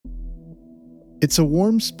It's a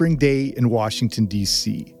warm spring day in Washington,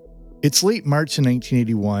 D.C. It's late March in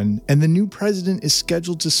 1981, and the new president is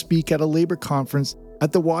scheduled to speak at a labor conference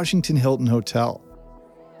at the Washington Hilton Hotel.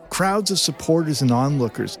 Crowds of supporters and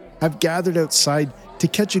onlookers have gathered outside to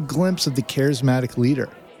catch a glimpse of the charismatic leader.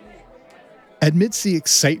 Amidst the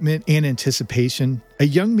excitement and anticipation, a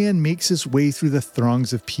young man makes his way through the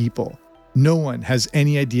throngs of people. No one has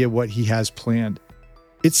any idea what he has planned.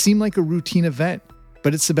 It seemed like a routine event,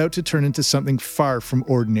 but it's about to turn into something far from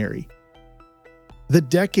ordinary. The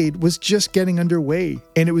decade was just getting underway,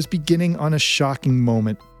 and it was beginning on a shocking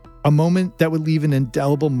moment. A moment that would leave an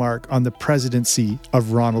indelible mark on the presidency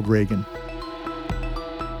of Ronald Reagan.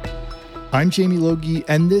 I'm Jamie Logie,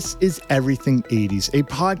 and this is Everything 80s, a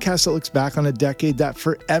podcast that looks back on a decade that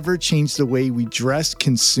forever changed the way we dressed,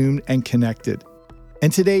 consumed, and connected.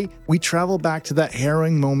 And today, we travel back to that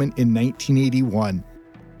harrowing moment in 1981.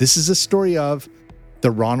 This is a story of the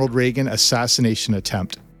Ronald Reagan assassination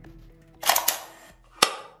attempt.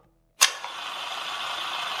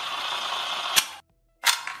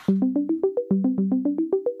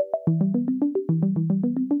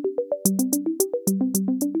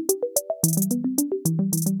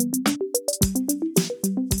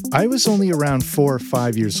 I was only around 4 or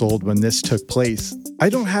 5 years old when this took place. I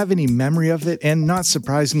don't have any memory of it, and not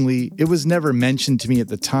surprisingly, it was never mentioned to me at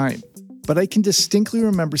the time. But I can distinctly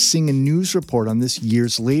remember seeing a news report on this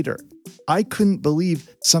years later. I couldn't believe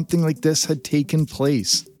something like this had taken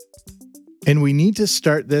place. And we need to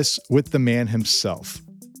start this with the man himself.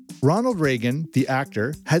 Ronald Reagan, the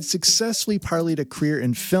actor, had successfully parlayed a career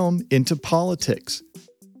in film into politics.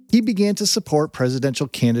 He began to support presidential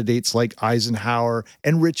candidates like Eisenhower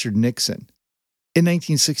and Richard Nixon. In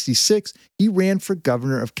 1966, he ran for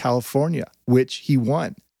governor of California, which he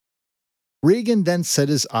won. Reagan then set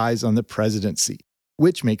his eyes on the presidency,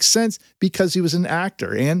 which makes sense because he was an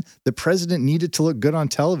actor and the president needed to look good on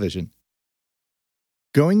television.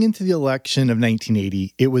 Going into the election of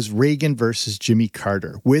 1980, it was Reagan versus Jimmy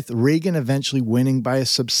Carter, with Reagan eventually winning by a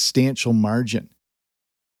substantial margin.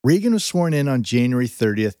 Reagan was sworn in on January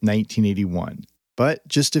 30th, 1981, but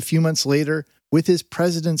just a few months later, with his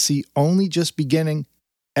presidency only just beginning,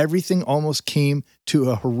 everything almost came to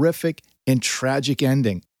a horrific and tragic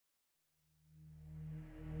ending.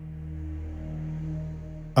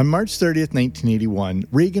 On March 30th, 1981,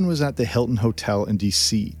 Reagan was at the Hilton Hotel in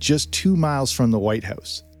D.C., just 2 miles from the White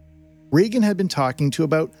House. Reagan had been talking to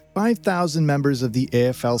about 5,000 members of the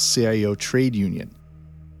AFL-CIO trade union.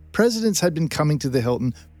 Presidents had been coming to the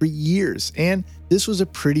Hilton for years, and this was a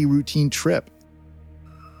pretty routine trip.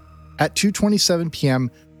 At 2:27 p.m.,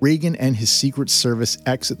 Reagan and his Secret Service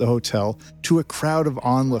exit the hotel to a crowd of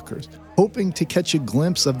onlookers, hoping to catch a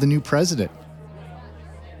glimpse of the new president.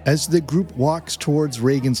 As the group walks towards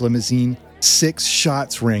Reagan's limousine, 6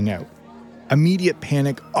 shots rang out. Immediate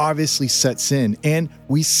panic obviously sets in, and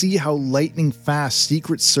we see how lightning fast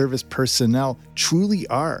Secret Service personnel truly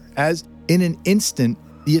are, as in an instant,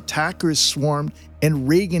 the attacker is swarmed and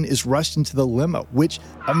Reagan is rushed into the limo, which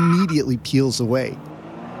immediately peels away.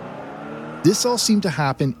 This all seemed to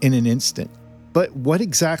happen in an instant. But what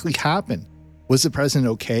exactly happened? Was the president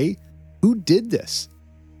okay? Who did this?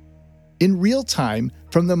 In real time,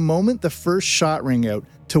 from the moment the first shot rang out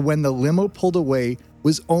to when the limo pulled away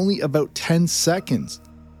was only about 10 seconds,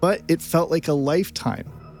 but it felt like a lifetime,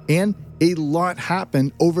 and a lot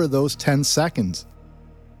happened over those 10 seconds.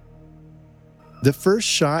 The first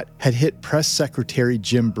shot had hit Press Secretary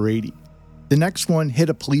Jim Brady. The next one hit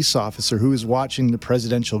a police officer who was watching the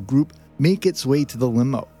presidential group make its way to the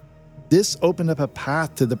limo. This opened up a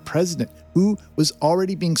path to the president, who was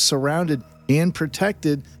already being surrounded and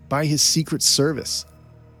protected by his Secret Service.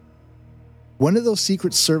 One of those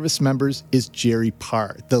Secret Service members is Jerry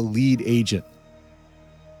Parr, the lead agent.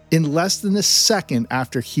 In less than a second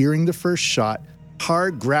after hearing the first shot,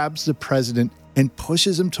 Parr grabs the president and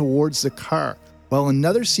pushes him towards the car, while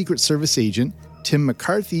another Secret Service agent, Tim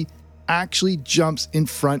McCarthy, actually jumps in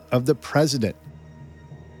front of the president.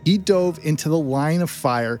 He dove into the line of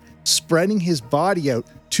fire, spreading his body out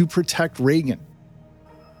to protect Reagan.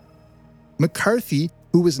 McCarthy,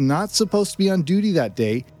 who was not supposed to be on duty that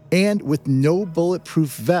day, and with no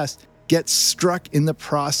bulletproof vest, gets struck in the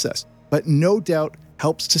process, but no doubt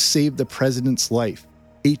helps to save the president's life.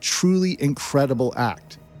 A truly incredible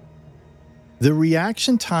act. The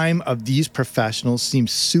reaction time of these professionals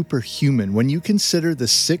seems superhuman when you consider the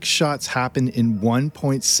 6 shots happened in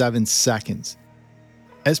 1.7 seconds.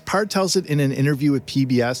 As Parr tells it in an interview with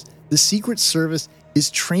PBS, the Secret Service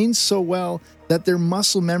is trained so well that their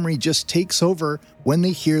muscle memory just takes over when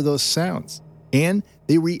they hear those sounds, and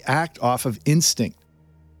they react off of instinct.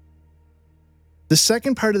 The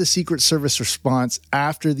second part of the Secret Service response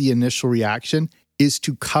after the initial reaction is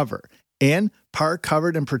to cover, and Parr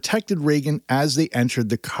covered and protected Reagan as they entered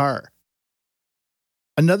the car.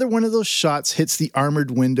 Another one of those shots hits the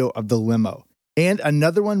armored window of the limo, and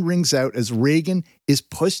another one rings out as Reagan is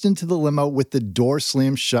pushed into the limo with the door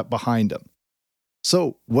slammed shut behind him.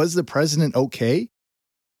 So, was the president okay?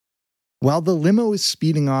 While the limo is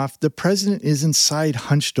speeding off, the president is inside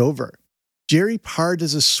hunched over. Jerry Parr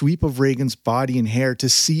does a sweep of Reagan's body and hair to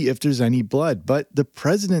see if there's any blood, but the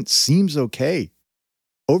president seems okay.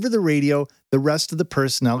 Over the radio, the rest of the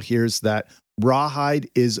personnel hears that Rawhide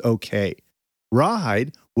is okay.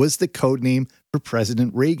 Rawhide was the code name for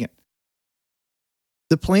President Reagan.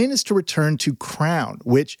 The plan is to return to Crown,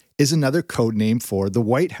 which is another code name for the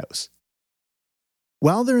White House.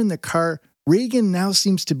 While they're in the car, Reagan now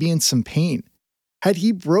seems to be in some pain. Had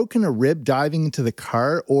he broken a rib diving into the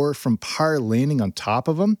car or from Parr landing on top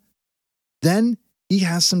of him? Then he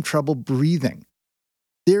has some trouble breathing.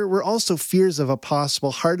 There were also fears of a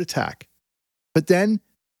possible heart attack. But then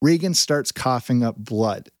Reagan starts coughing up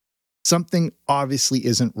blood. Something obviously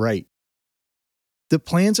isn't right. The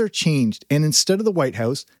plans are changed, and instead of the White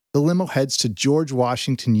House, the limo heads to George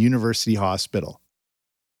Washington University Hospital.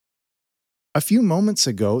 A few moments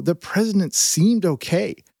ago, the president seemed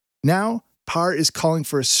okay. Now, Parr is calling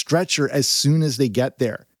for a stretcher as soon as they get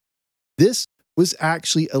there. This was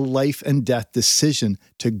actually a life and death decision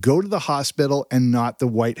to go to the hospital and not the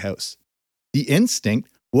White House. The instinct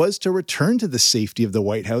was to return to the safety of the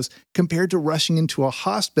White House compared to rushing into a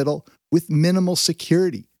hospital with minimal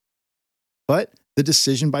security. But the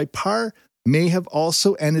decision by Parr may have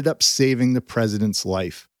also ended up saving the president's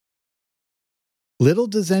life. Little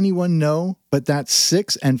does anyone know, but that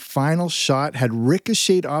sixth and final shot had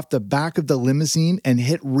ricocheted off the back of the limousine and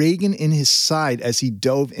hit Reagan in his side as he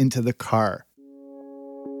dove into the car.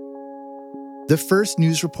 The first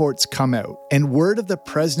news reports come out, and word of the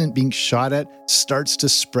president being shot at starts to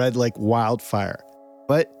spread like wildfire.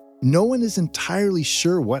 But no one is entirely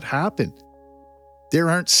sure what happened. There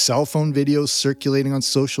aren't cell phone videos circulating on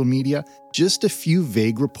social media, just a few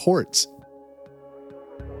vague reports.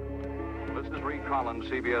 Collins,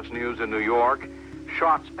 CBS News in New York.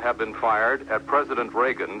 Shots have been fired at President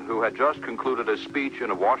Reagan, who had just concluded a speech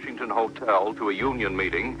in a Washington hotel to a union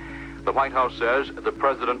meeting. The White House says the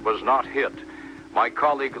president was not hit. My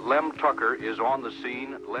colleague Lem Tucker is on the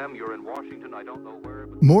scene. Lem, you're in Washington. I don't know where.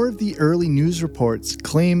 More of the early news reports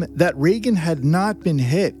claim that Reagan had not been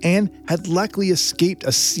hit and had luckily escaped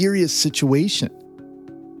a serious situation.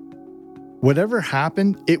 Whatever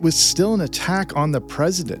happened, it was still an attack on the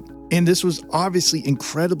president. And this was obviously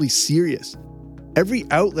incredibly serious. Every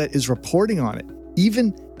outlet is reporting on it,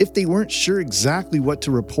 even if they weren't sure exactly what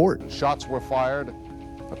to report. Shots were fired,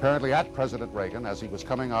 apparently at President Reagan as he was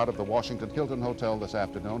coming out of the Washington Hilton Hotel this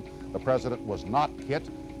afternoon. The president was not hit.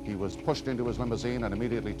 He was pushed into his limousine and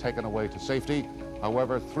immediately taken away to safety.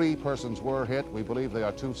 However, 3 persons were hit. We believe they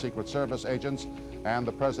are 2 Secret Service agents and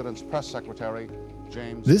the president's press secretary,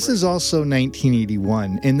 James. This is also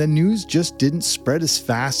 1981, and the news just didn't spread as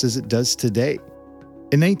fast as it does today.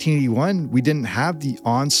 In 1981, we didn't have the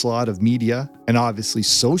onslaught of media, and obviously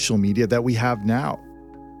social media, that we have now.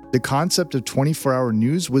 The concept of 24-hour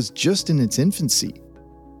news was just in its infancy.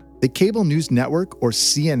 The cable news network, or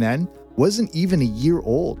CNN, wasn't even a year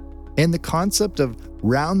old, and the concept of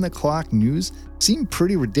round-the-clock news seemed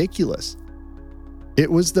pretty ridiculous. It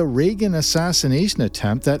was the Reagan assassination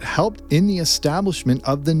attempt that helped in the establishment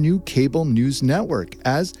of the new cable news network,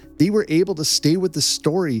 as they were able to stay with the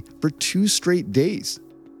story for 2 straight days.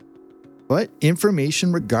 But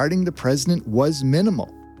information regarding the president was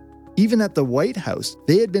minimal. Even at the White House,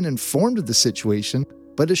 they had been informed of the situation,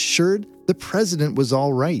 but assured the president was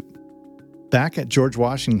all right. Back at George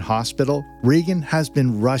Washington Hospital, Reagan has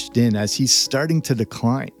been rushed in as he's starting to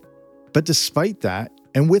decline. But despite that,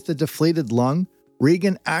 and with a deflated lung,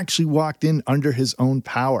 Reagan actually walked in under his own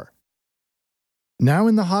power. Now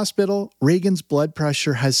in the hospital, Reagan's blood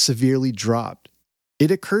pressure has severely dropped.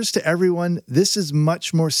 It occurs to everyone this is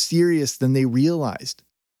much more serious than they realized.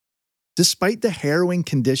 Despite the harrowing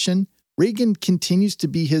condition, Reagan continues to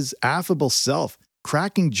be his affable self,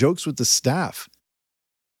 cracking jokes with the staff.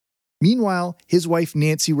 Meanwhile, his wife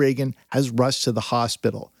Nancy Reagan has rushed to the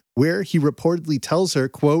hospital, where he reportedly tells her,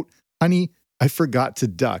 quote, "Honey, I forgot to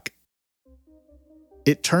duck."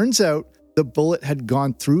 It turns out the bullet had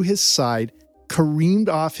gone through his side, careened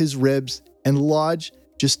off his ribs, and lodged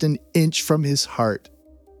just an inch from his heart.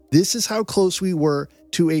 This is how close we were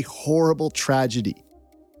to a horrible tragedy.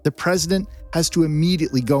 The president has to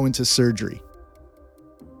immediately go into surgery.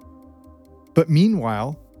 But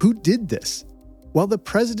meanwhile, who did this? While the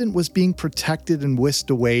president was being protected and whisked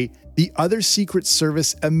away, the other Secret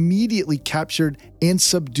Service immediately captured and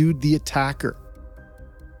subdued the attacker.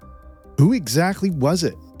 Who exactly was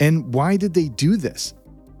it, and why did they do this?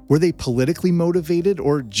 Were they politically motivated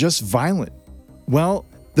or just violent? Well,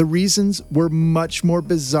 the reasons were much more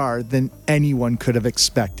bizarre than anyone could have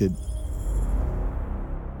expected.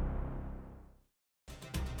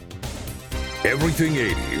 Everything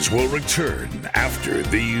 80s will return after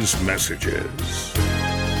these messages.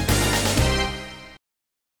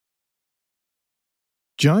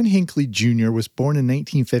 John Hinckley Jr. was born in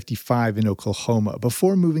 1955 in Oklahoma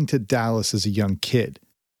before moving to Dallas as a young kid.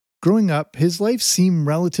 Growing up, his life seemed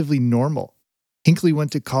relatively normal. Hinckley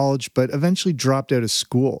went to college but eventually dropped out of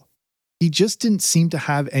school. He just didn't seem to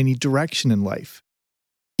have any direction in life.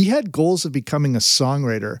 He had goals of becoming a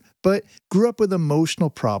songwriter, but grew up with emotional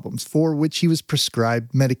problems for which he was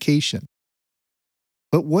prescribed medication.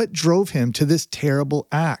 But what drove him to this terrible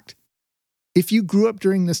act? If you grew up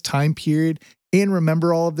during this time period and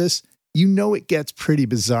remember all of this, you know it gets pretty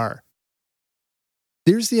bizarre.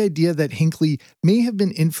 There's the idea that Hinckley may have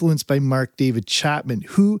been influenced by Mark David Chapman,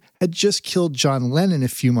 who had just killed John Lennon a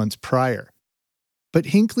few months prior. But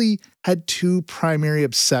Hinckley had two primary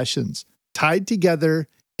obsessions, tied together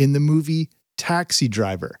in the movie Taxi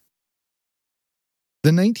Driver. The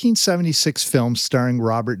 1976 film starring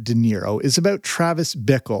Robert De Niro is about Travis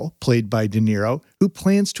Bickle, played by De Niro, who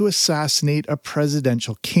plans to assassinate a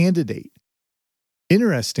presidential candidate.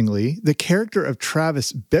 Interestingly, the character of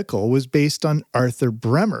Travis Bickle was based on Arthur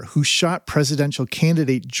Bremer, who shot presidential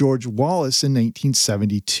candidate George Wallace in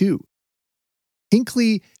 1972.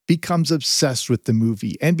 Hinckley becomes obsessed with the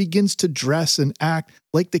movie and begins to dress and act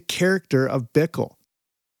like the character of Bickle.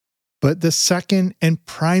 But the second and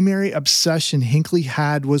primary obsession Hinckley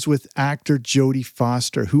had was with actor Jodie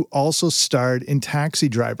Foster, who also starred in Taxi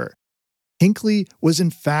Driver. Hinckley was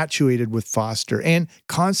infatuated with Foster and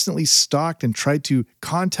constantly stalked and tried to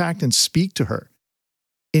contact and speak to her.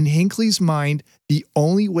 In Hinckley's mind, the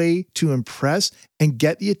only way to impress and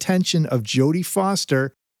get the attention of Jodie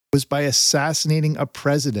Foster was by assassinating a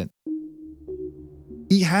president.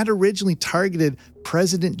 He had originally targeted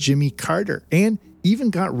President Jimmy Carter and even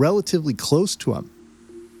got relatively close to him.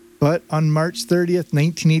 But on March 30th,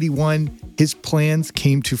 1981, his plans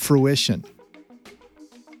came to fruition.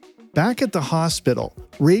 Back at the hospital,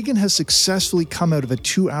 Reagan has successfully come out of a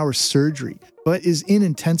 2-hour surgery, but is in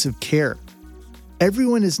intensive care.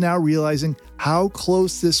 Everyone is now realizing how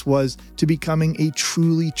close this was to becoming a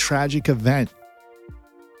truly tragic event.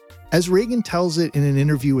 As Reagan tells it in an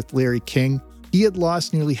interview with Larry King, he had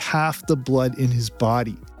lost nearly half the blood in his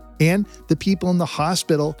body, and the people in the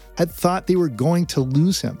hospital had thought they were going to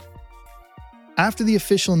lose him. After the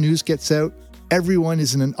official news gets out, everyone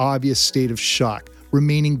is in an obvious state of shock,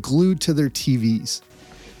 remaining glued to their TVs.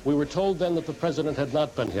 We were told then that the president had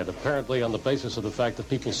not been hit, apparently on the basis of the fact that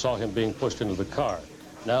people saw him being pushed into the car.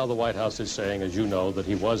 Now the White House is saying, as you know, that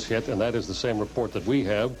he was hit, and that is the same report that we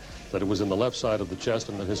have, that it was in the left side of the chest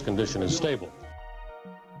and that his condition is stable.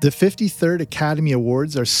 The 53rd Academy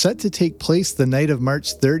Awards are set to take place the night of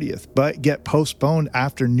March 30th, but get postponed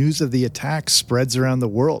after news of the attack spreads around the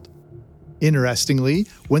world. Interestingly,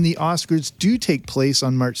 when the Oscars do take place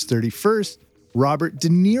on March 31st, Robert De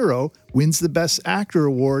Niro wins the Best Actor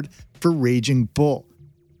award for Raging Bull.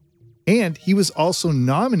 And he was also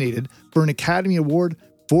nominated for an Academy Award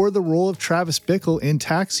for the role of Travis Bickle in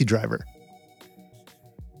Taxi Driver.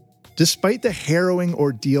 Despite the harrowing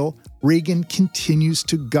ordeal, Reagan continues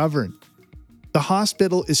to govern. The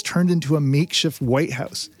hospital is turned into a makeshift White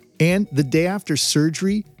House, and the day after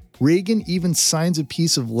surgery, Reagan even signs a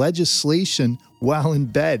piece of legislation while in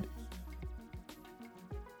bed.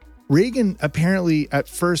 Reagan apparently at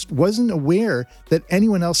first wasn't aware that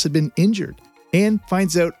anyone else had been injured and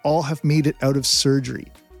finds out all have made it out of surgery.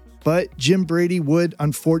 But Jim Brady would,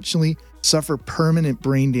 unfortunately, suffer permanent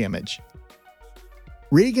brain damage.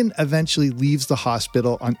 Reagan eventually leaves the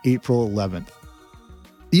hospital on April 11th.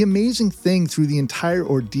 The amazing thing through the entire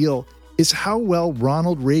ordeal is how well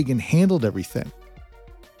Ronald Reagan handled everything.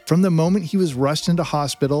 From the moment he was rushed into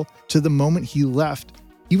hospital to the moment he left,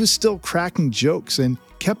 he was still cracking jokes and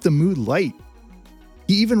kept the mood light.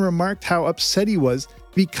 He even remarked how upset he was to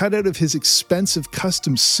be cut out of his expensive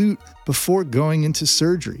custom suit before going into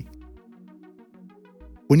surgery.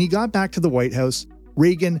 When he got back to the White House,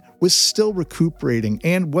 Reagan was still recuperating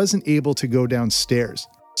and wasn't able to go downstairs,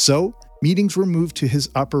 so meetings were moved to his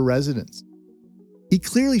upper residence. He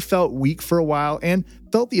clearly felt weak for a while and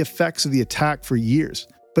felt the effects of the attack for years,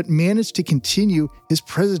 but managed to continue his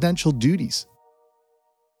presidential duties.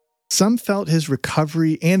 Some felt his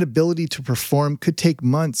recovery and ability to perform could take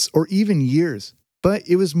months or even years, but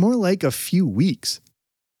it was more like a few weeks.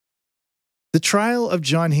 The trial of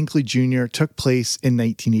John Hinckley Jr. took place in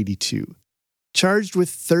 1982. Charged with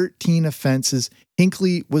 13 offenses,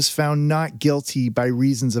 Hinckley was found not guilty by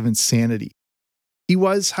reasons of insanity. He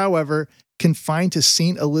was, however, confined to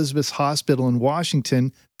St. Elizabeth's Hospital in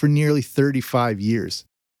Washington for nearly 35 years.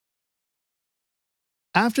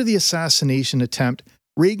 After the assassination attempt,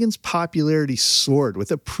 Reagan's popularity soared,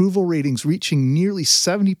 with approval ratings reaching nearly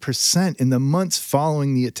 70% in the months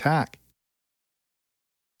following the attack.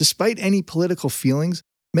 Despite any political feelings,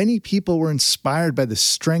 many people were inspired by the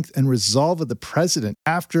strength and resolve of the president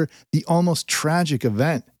after the almost tragic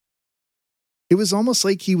event. It was almost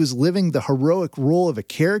like he was living the heroic role of a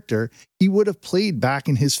character he would have played back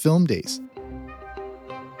in his film days.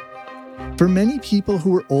 For many people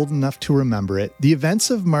who were old enough to remember it, the events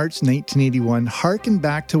of March 1981 harken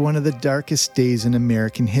back to one of the darkest days in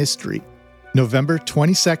American history, November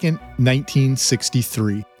 22nd,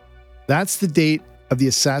 1963. That's the date of the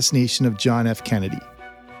assassination of John F. Kennedy.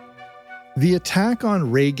 The attack on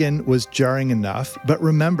Reagan was jarring enough, but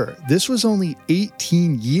remember, this was only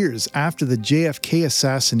 18 years after the JFK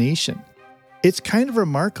assassination. It's kind of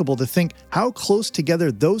remarkable to think how close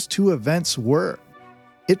together those two events were.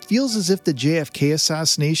 It feels as if the JFK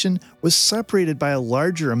assassination was separated by a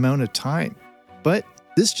larger amount of time. But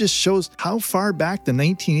this just shows how far back the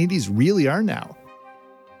 1980s really are now.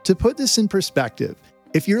 To put this in perspective,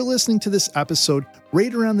 if you're listening to this episode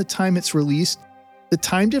right around the time it's released, the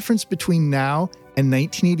time difference between now and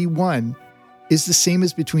 1981 is the same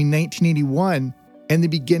as between 1981 and the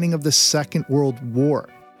beginning of the Second World War.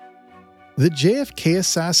 The JFK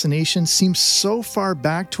assassination seems so far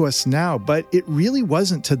back to us now, but it really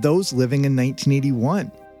wasn't to those living in 1981.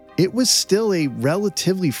 It was still a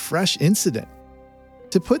relatively fresh incident.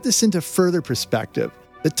 To put this into further perspective,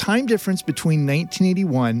 the time difference between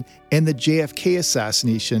 1981 and the JFK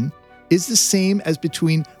assassination is the same as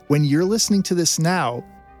between when you're listening to this now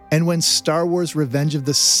and when Star Wars Revenge of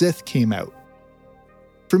the Sith came out.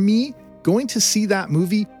 For me, going to see that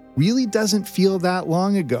movie really doesn't feel that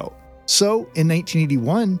long ago. So, in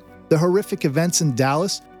 1981, the horrific events in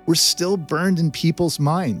Dallas were still burned in people's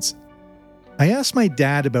minds. I asked my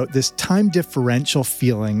dad about this time differential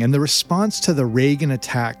feeling and the response to the Reagan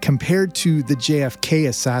attack compared to the JFK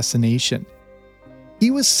assassination.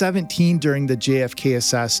 He was 17 during the JFK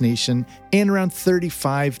assassination and around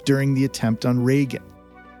 35 during the attempt on Reagan.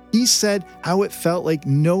 He said how it felt like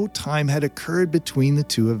no time had occurred between the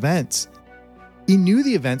two events. He knew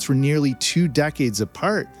the events were nearly 2 decades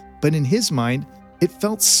apart, but in his mind, it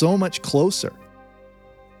felt so much closer.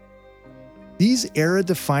 These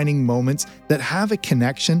era-defining moments that have a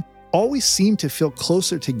connection always seem to feel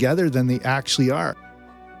closer together than they actually are.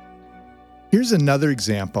 Here's another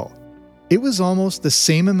example. It was almost the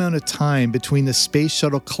same amount of time between the Space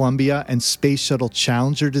Shuttle Columbia and Space Shuttle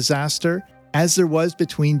Challenger disaster as there was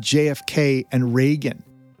between JFK and Reagan.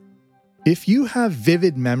 If you have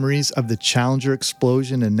vivid memories of the Challenger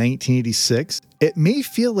explosion in 1986, it may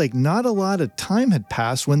feel like not a lot of time had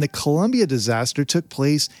passed when the Columbia disaster took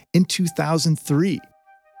place in 2003.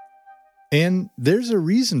 And there's a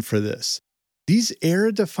reason for this. These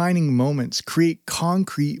era-defining moments create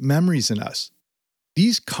concrete memories in us.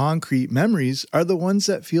 These concrete memories are the ones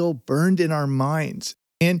that feel burned in our minds,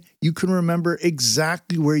 and you can remember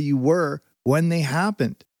exactly where you were when they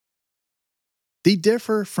happened. They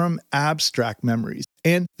differ from abstract memories,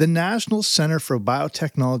 and the National Center for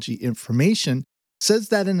Biotechnology Information says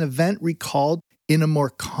that an event recalled in a more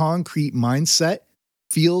concrete mindset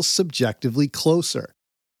feels subjectively closer.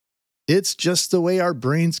 It's just the way our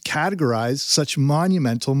brains categorize such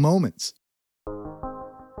monumental moments.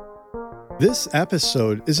 This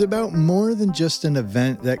episode is about more than just an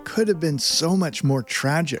event that could have been so much more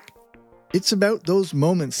tragic. It's about those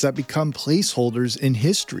moments that become placeholders in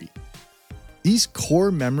history. These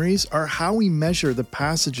core memories are how we measure the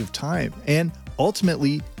passage of time, and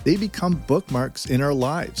ultimately, they become bookmarks in our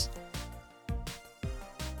lives.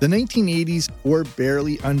 The 1980s were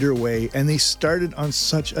barely underway, and they started on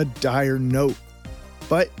such a dire note.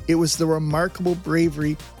 But it was the remarkable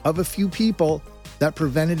bravery of a few people that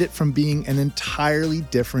prevented it from being an entirely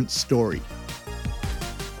different story.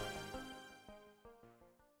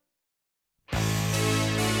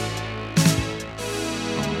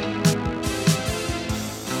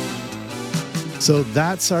 So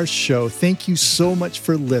that's our show. Thank you so much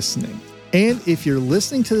for listening. And if you're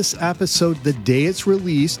listening to this episode the day it's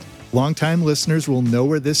released, longtime listeners will know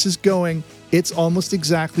where this is going. It's almost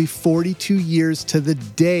exactly 42 years to the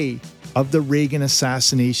day of the Reagan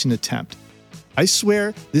assassination attempt. I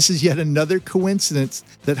swear this is yet another coincidence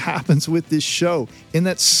that happens with this show, in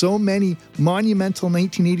that so many monumental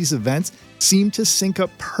 1980s events seem to sync up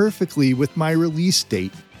perfectly with my release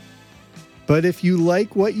date. But if you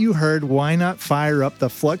like what you heard, why not fire up the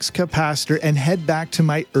flux capacitor and head back to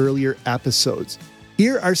my earlier episodes?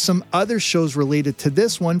 Here are some other shows related to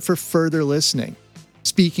this one for further listening.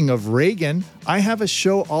 Speaking of Reagan, I have a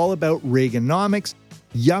show all about Reaganomics,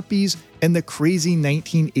 yuppies, and the crazy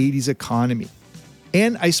 1980s economy.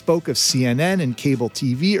 And I spoke of CNN and cable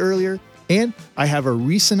TV earlier, and I have a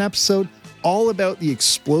recent episode all about the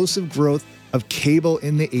explosive growth of cable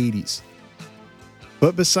in the 80s.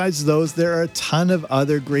 But besides those, there are a ton of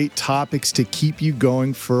other great topics to keep you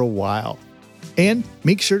going for a while. And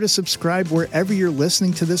make sure to subscribe wherever you're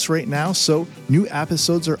listening to this right now so new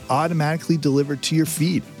episodes are automatically delivered to your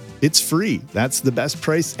feed. It's free. That's the best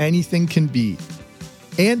price anything can be.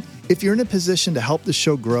 And if you're in a position to help the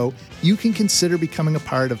show grow, you can consider becoming a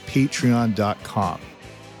part of patreon.com.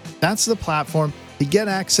 That's the platform to get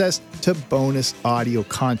access to bonus audio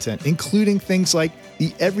content, including things like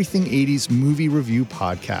the Everything 80s Movie Review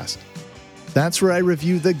podcast. That's where I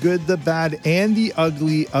review the good, the bad, and the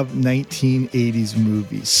ugly of 1980s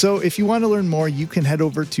movies. So if you want to learn more, you can head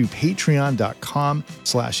over to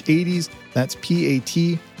patreon.com/80s. That's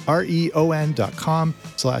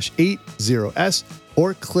patreon.com/80s,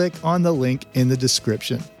 or click on the link in the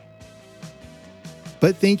description.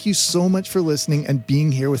 But thank you so much for listening and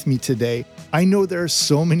being here with me today. I know there are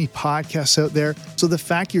so many podcasts out there, so the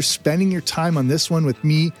fact you're spending your time on this one with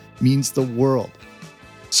me means the world.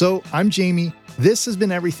 So I'm Jamie. This has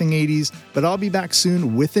been Everything 80s, but I'll be back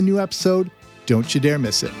soon with a new episode. Don't you dare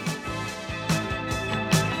miss it.